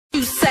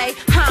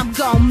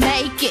gon'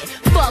 make it.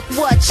 Fuck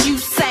what you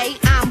say,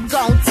 I'm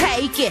gon'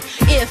 take it.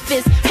 If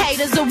it's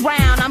haters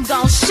around, I'm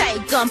gon'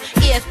 shake them.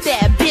 If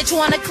that bitch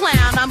wanna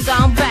clown, I'm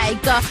gon'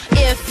 bake her.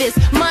 If it's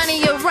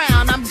money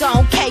around, I'm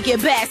gon' cake it.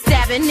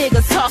 Backstabbing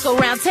niggas talk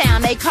around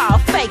town, they call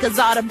fakers.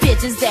 All the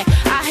bitches that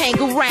I hang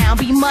around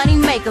be money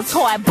makers,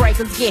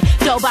 heartbreakers, get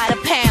dough by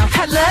the pound.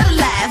 I love to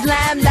laugh,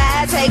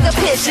 limelight, take a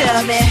picture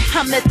of me.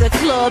 I'm at the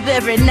club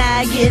every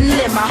night getting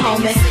lit, my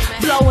homie.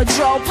 Blowing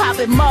dro,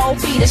 popping mo,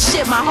 be the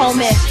shit, my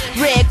homie.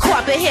 Red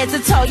carpet head to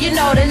toe, you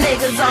know the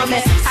niggas on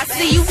me. I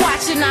see you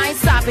watching, I ain't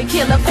stopping,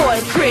 killer for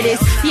the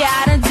critics. Yeah,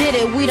 I done did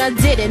it, we done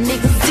did it,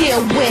 niggas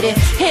deal with it.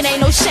 It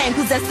ain't no shame,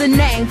 cause that's the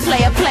name,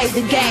 player play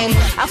the game.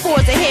 I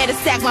force ahead to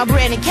stack my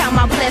bread and count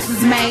my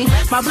blessings, man.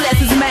 My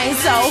blessings, man,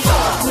 so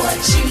fuck what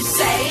you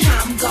say,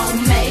 I'm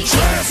gon' make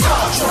it.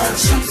 Fuck what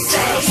you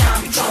say,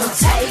 I'm gon'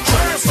 take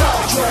it.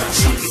 Fuck what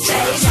you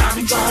say, I'm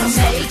gon'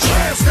 make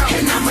it.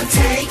 And I'ma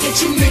take it,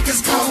 you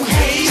niggas gon'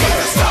 hate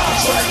it. Fuck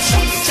what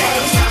you say,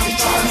 I'm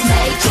gon'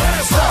 make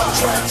it. Fuck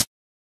what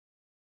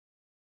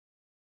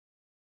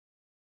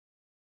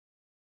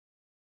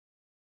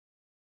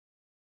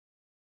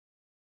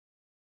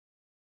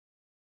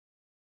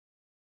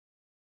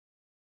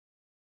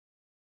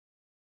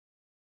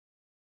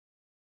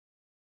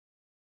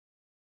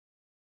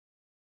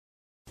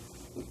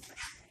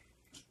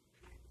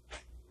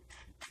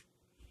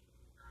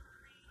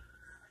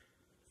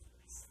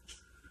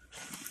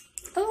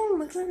oh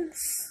my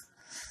goodness.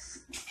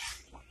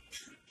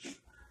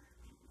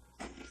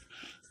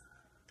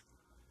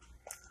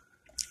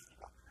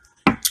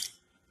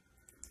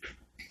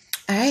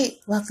 Alright,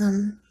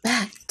 welcome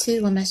back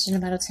to One Message in a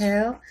Bottle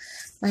Tarot.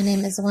 My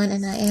name is One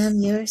and I am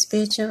your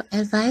spiritual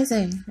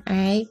advisor.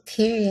 Alright,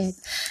 period.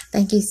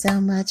 Thank you so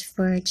much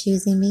for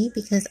choosing me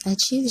because I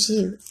choose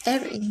you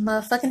every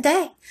motherfucking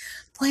day.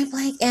 Point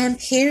blank and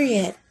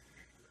period.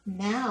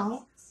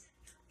 Now,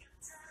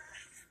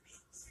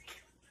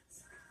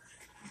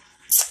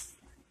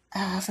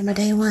 for my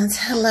day ones,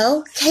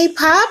 hello,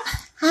 K-pop.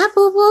 Hi,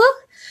 boo boo.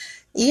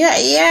 You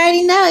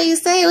already know. You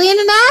say we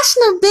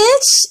international,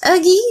 bitch.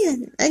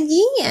 Again.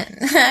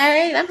 All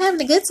right, I'm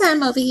having a good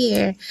time over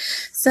here.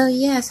 So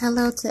yes,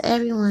 hello to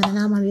everyone and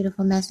all my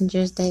beautiful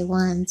messengers, day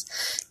ones.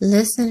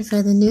 Listen,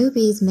 for the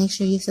newbies, make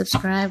sure you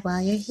subscribe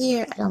while you're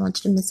here. I don't want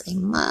you to miss a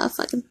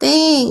motherfucking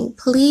thing,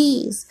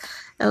 please.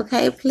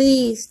 Okay,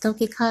 please don't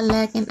get caught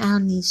lacking out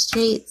in these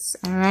streets.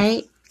 All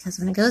right, because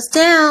when it goes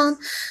down,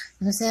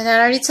 I said I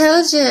already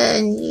told you,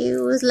 and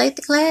you was late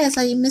to class,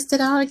 so you missed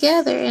it all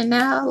together, and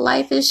now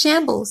life is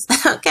shambles.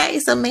 Okay,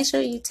 so make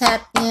sure you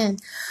tap in.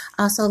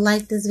 Also,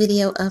 like this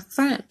video up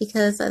front,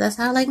 because that's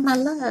how I like my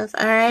love,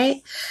 all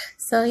right?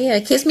 So,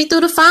 yeah, kiss me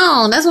through the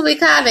phone. That's what we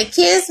call it.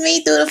 Kiss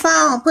me through the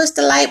phone. Push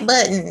the like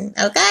button,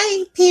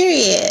 okay?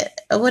 Period.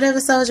 Or whatever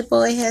Soulja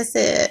Boy has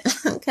said,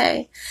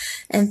 okay?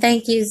 And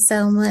thank you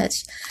so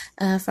much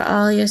for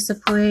all your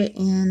support.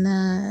 And,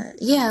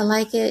 yeah, I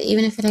like it.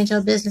 Even if it ain't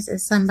your business,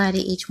 it's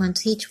somebody. Each one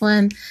teach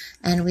one.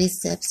 And we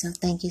sip. So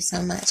thank you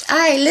so much. All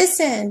right,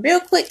 listen, real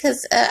quick,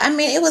 because, I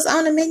mean, it was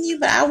on the menu,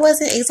 but I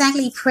wasn't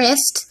exactly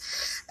pressed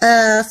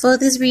for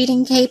this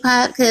reading,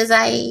 K-pop, because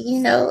I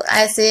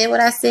said what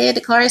I said,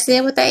 the card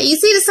said what they, you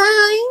see the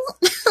sign?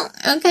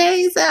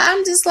 Okay, so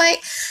I'm just like,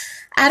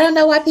 I don't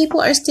know why people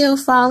are still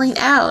falling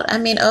out. I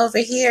mean, over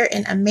here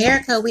in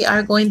America, we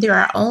are going through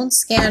our own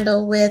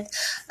scandal with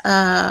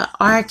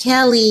R.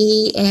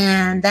 Kelly,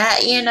 and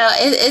that,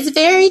 it's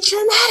very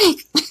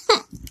traumatic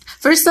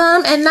for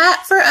some and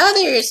not for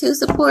others who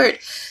support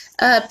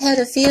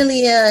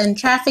pedophilia and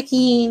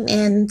trafficking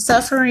and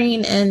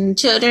suffering and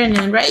children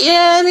and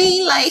I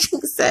mean, like,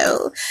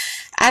 so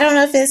I don't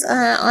know if it's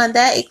on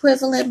that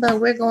equivalent,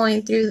 but we're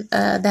going through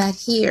that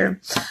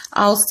here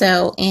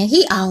also, and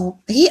he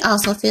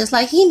also feels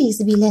like he needs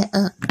to be let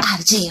out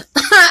of jail.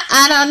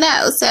 I don't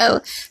know,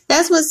 so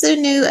that's what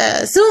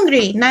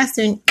Seungri, not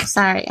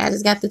sorry, I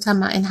just got through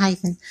talking about in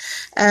hyphen,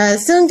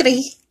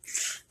 Seungri,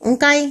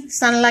 okay,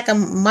 sounded like a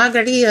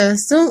margarita,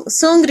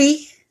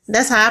 Seungri.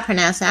 That's how I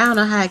pronounce it. I don't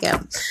know how I go.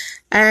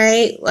 All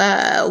right.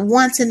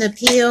 Wants an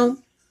appeal.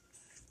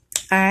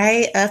 All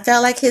right.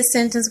 Felt like his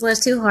sentence was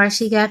too harsh.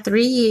 He got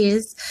 3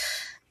 years.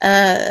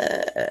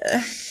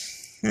 3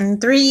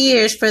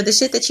 years for the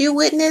shit that you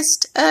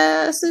witnessed,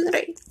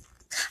 Seungri.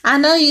 I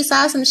know you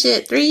saw some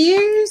shit. 3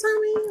 years? I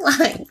mean,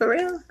 like, for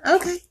real?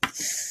 Okay.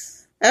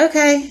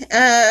 Okay.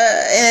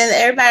 And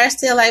everybody's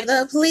still like,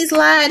 the police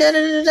lied.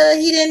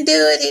 He didn't do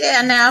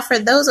it. Now, for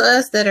those of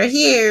us that are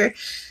here,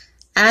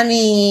 I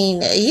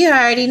mean, you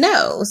already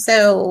know.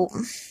 So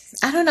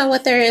I don't know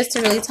what there is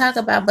to really talk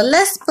about, but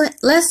let's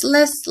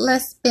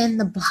spin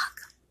the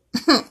block.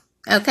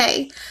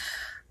 Okay.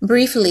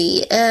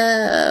 Briefly,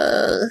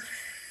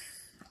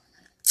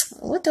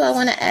 what do I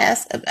want to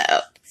ask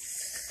about?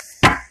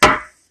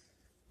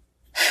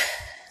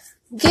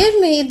 Give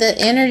me the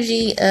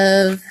energy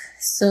of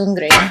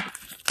Seungri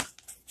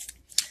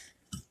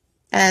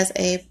as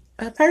a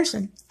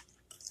person.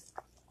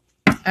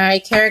 All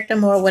right, character,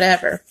 more,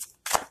 whatever.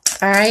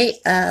 All right,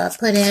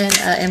 put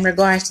in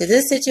regards to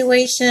this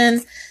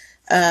situation,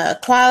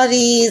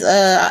 qualities,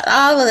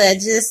 all of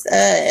that, just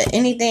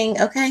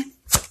anything, okay?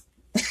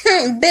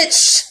 Bitch,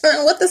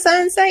 what the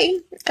sign say?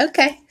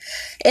 Okay.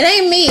 It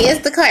ain't me,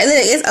 it's the card. Look,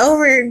 it's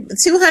over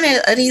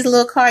 200 of these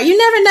little cards. You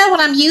never know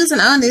what I'm using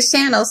on this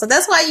channel, so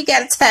that's why you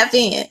gotta tap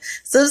in.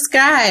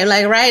 Subscribe,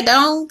 like, right?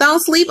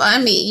 Don't sleep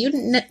on me.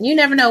 You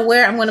never know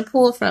where I'm gonna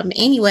pull from.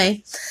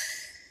 Anyway,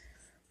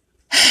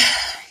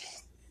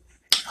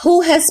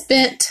 who has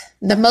spent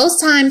the most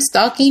time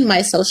stalking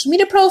my social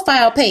media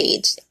profile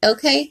page?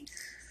 Okay.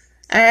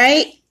 All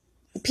right.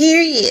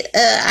 Period.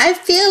 I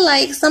feel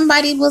like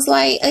somebody was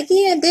like,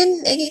 again,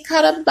 didn't get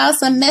caught up about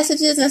some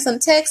messages and some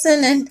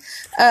texting and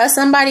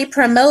somebody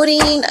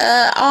promoting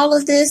all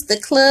of this,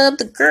 the club,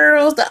 the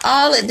girls,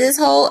 all of this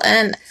whole,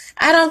 and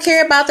I don't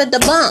care about the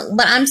debunk,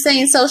 but I'm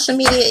saying social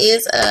media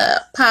is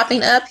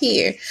popping up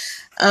here.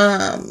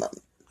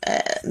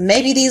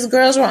 Maybe these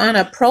girls were on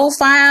a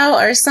profile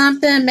or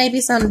something. Maybe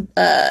some,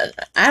 I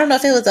don't know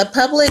if it was a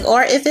public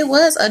or if it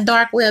was a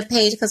dark web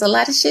page, because a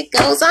lot of shit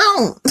goes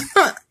on.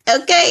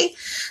 Okay?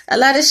 A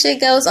lot of shit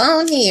goes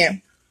on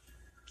here.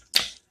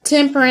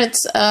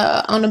 Temperance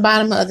on the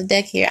bottom of the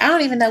deck here. I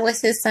don't even know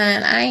what's his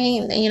sign. I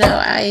ain't,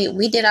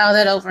 we did all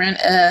that over in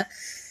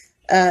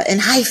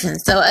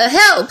hyphens. So,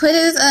 hell, put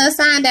his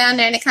sign down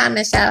there in the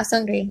comments, y'all.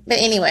 Seungri. But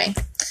anyway.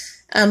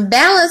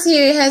 Balance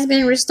here has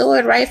been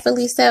restored,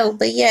 rightfully so.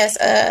 But yes,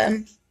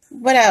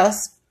 what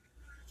else?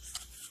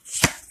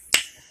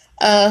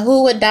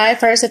 Who would die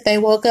first if they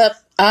woke up?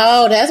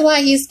 Oh, that's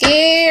why he's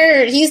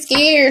scared. He's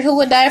scared. Who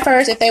would die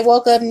first if they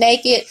woke up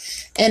naked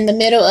in the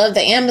middle of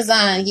the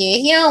Amazon? Yeah,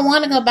 he don't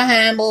want to go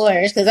behind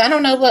bars, because I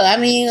don't know, but I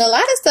mean, a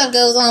lot of stuff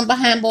goes on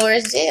behind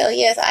bars jail.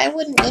 Yes, I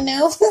wouldn't,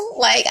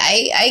 like,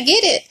 I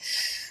get it.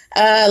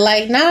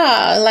 Like,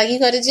 nah, like, you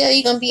go to jail,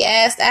 you're gonna be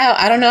asked out.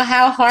 I don't know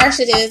how harsh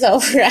it is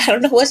over. I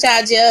don't know what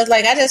y'all jails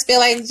like. I just feel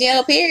like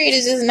jail period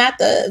is just not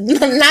the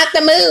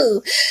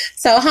move.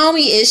 So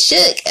homie is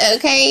shook,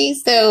 okay?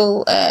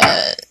 So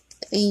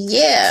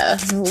yeah,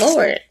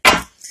 Lord.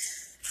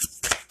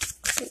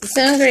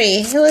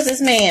 Seungri, who is this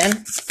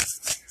man?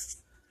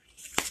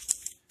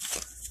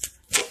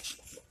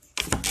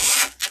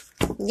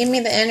 Give me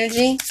the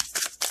energy.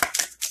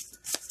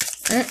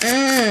 He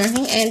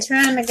ain't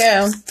trying to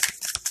go.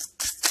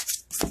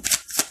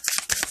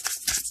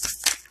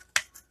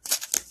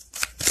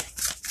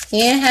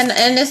 He ain't had no,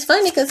 and it's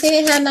funny because he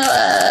didn't have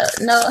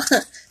no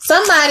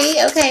somebody,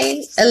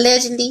 okay,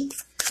 allegedly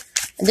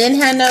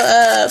didn't have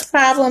no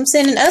problem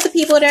sending other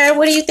people there.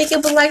 What do you think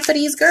it was like for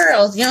these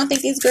girls? You don't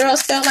think these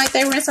girls felt like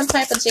they were in some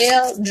type of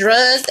jail,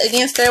 drugged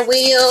against their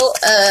will,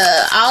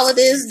 all of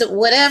this,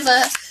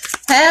 whatever?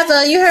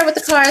 However, you heard what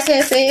the cards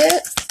had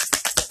said,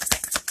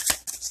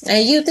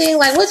 and you think,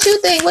 like, what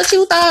you think, what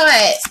you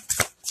thought?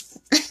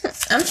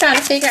 I'm trying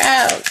to figure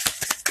out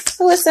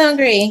who is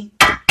Seungri.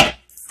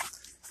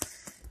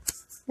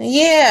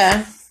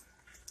 Yeah,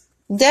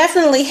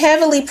 definitely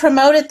heavily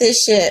promoted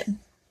this shit.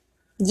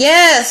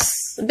 Yes,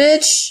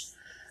 bitch.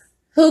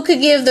 Who could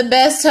give the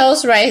best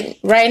toast right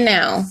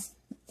now?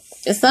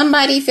 If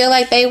somebody feel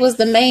like they was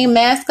the main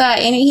mascot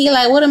and he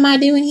like, what am I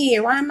doing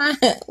here? Why am I?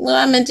 Well,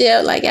 I'm in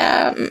jail. Like,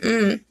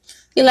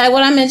 He like,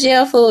 what I'm in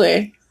jail for?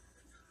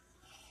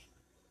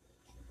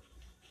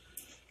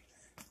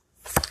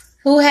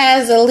 Who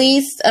has the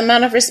least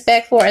amount of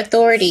respect for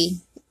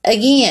authority?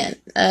 Again,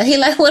 he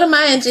like, what am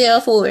I in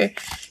jail for?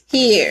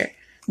 Here,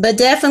 but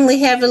definitely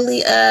heavily.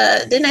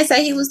 Didn't I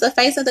say he was the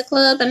face of the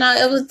club? And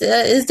it was.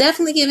 It's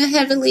definitely getting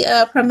heavily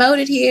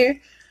promoted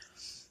here.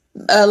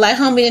 Like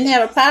homie didn't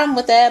have a problem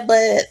with that,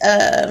 but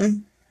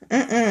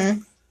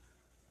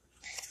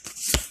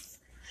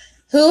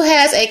Who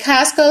has a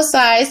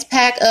Costco-sized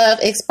pack of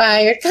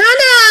expired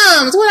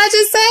condoms? What I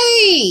just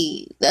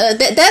say?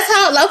 That's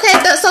how. Okay,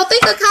 so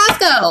think of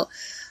Costco.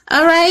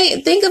 All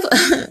right, think of.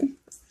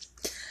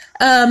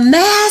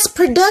 Mass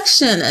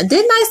production.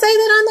 Didn't I say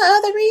that on the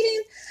other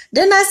reading?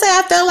 Didn't I say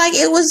I felt like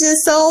it was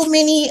just so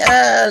many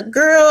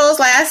girls?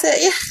 Like I said,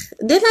 yeah.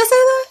 Didn't I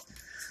say that?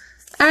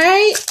 All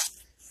right.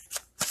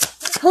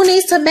 Who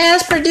needs to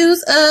mass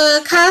produce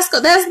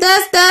Costco? That's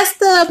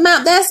the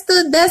amount. That's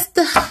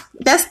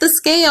the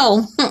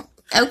scale.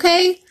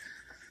 Okay.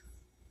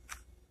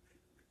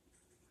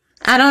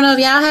 I don't know if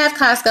y'all have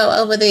Costco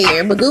over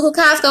there, but Google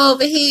Costco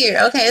over here.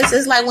 Okay, it's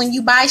just like when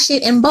you buy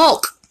shit in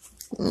bulk.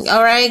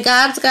 All right,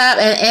 gob,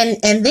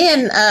 and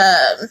then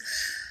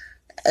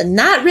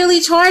not really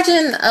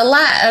charging a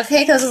lot,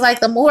 okay? Because it's like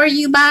the more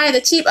you buy,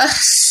 the cheaper.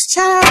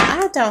 Child,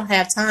 I don't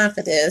have time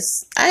for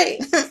this. I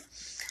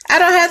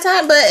don't have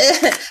time, but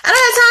I don't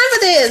have time for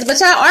this. But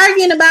y'all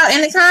arguing about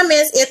in the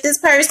comments if this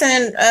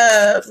person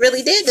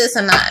really did this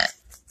or not.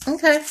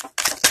 Okay.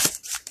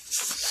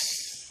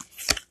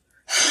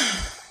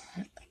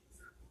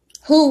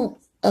 Who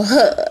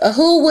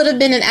would have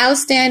been an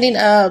outstanding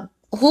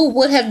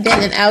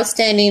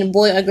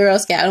boy or girl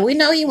scout? And we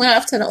know he went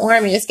off to the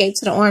army, escaped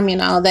to the army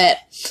and all that.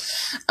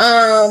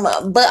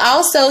 But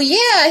also,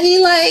 yeah,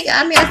 he like,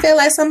 I mean, I feel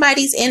like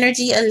somebody's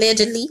energy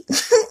allegedly,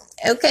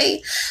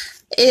 okay,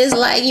 is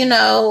like, you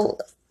know,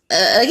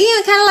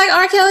 again, kind of like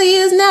R. Kelly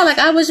is now. Like,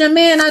 I was your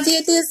man, I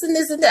did this and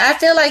this and that. I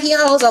feel like he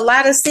holds a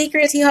lot of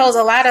secrets. He holds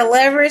a lot of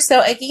leverage.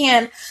 So,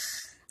 again,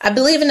 I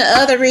believe in the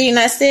other reading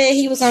I said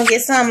he was going to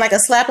get something like a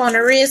slap on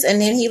the wrist,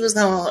 and then he was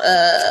going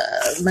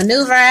to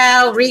maneuver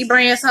out,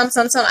 rebrand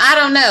something. I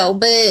don't know,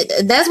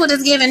 but that's what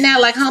it's giving now.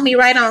 Like, homie,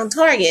 right on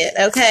target,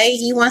 okay?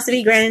 He wants to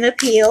be granted an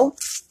appeal.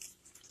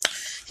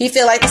 He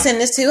feel like the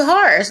sentence is too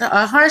harsh.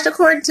 Harsh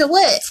according to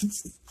what?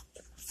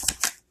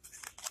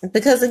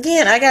 Because,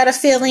 again, I got a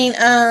feeling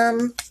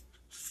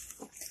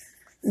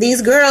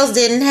these girls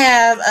didn't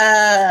have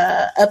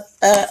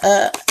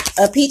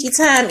a peachy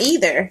time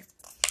either.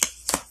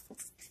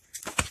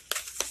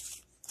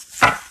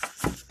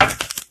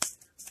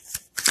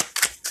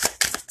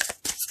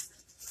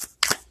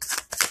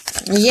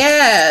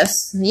 Yes,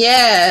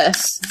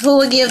 yes. Who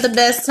would give the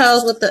best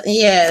toast with the...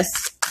 Yes.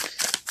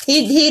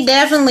 He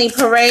definitely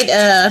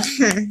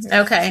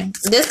okay.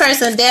 This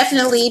person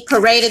definitely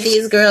paraded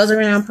these girls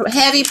around.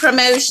 Heavy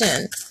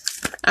promotion.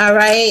 All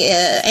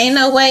right. Ain't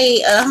no way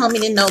homie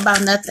didn't know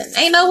about nothing.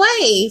 Ain't no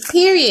way.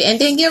 Period. And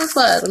didn't give a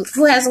fuck.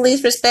 Who has the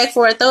least respect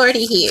for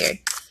authority here?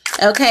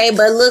 Okay,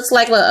 but looks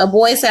like a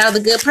Boy Scout, the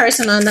good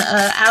person on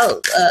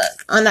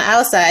the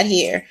outside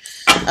here,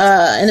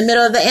 in the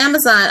middle of the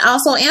Amazon.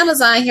 Also,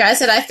 Amazon here. I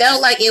said I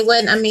felt like it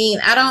wasn't. I mean,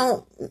 I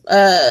don't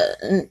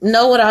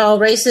know what all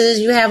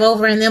races you have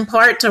over in them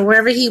parts or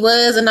wherever he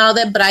was and all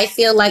that, but I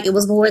feel like it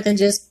was more than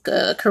just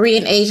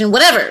Korean, Asian,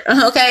 whatever.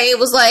 Okay, it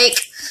was like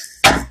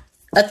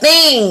a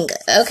thing.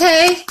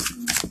 Okay,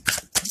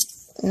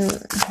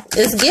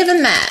 it's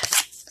given that.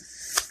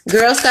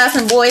 Girl Scouts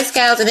and Boy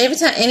Scouts, and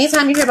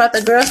anytime you hear about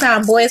the Girl Scout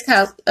and Boy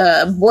Scout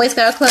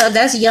club,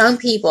 that's young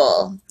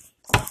people.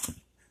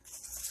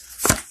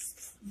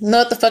 Know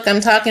what the fuck I'm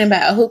talking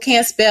about? Who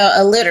can't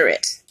spell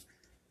illiterate?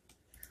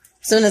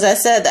 As soon as I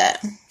said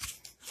that.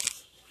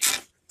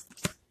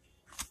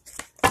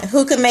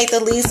 Who could make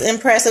the least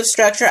impressive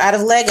structure out of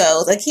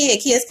Legos? A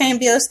kid. Kids can't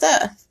build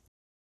stuff.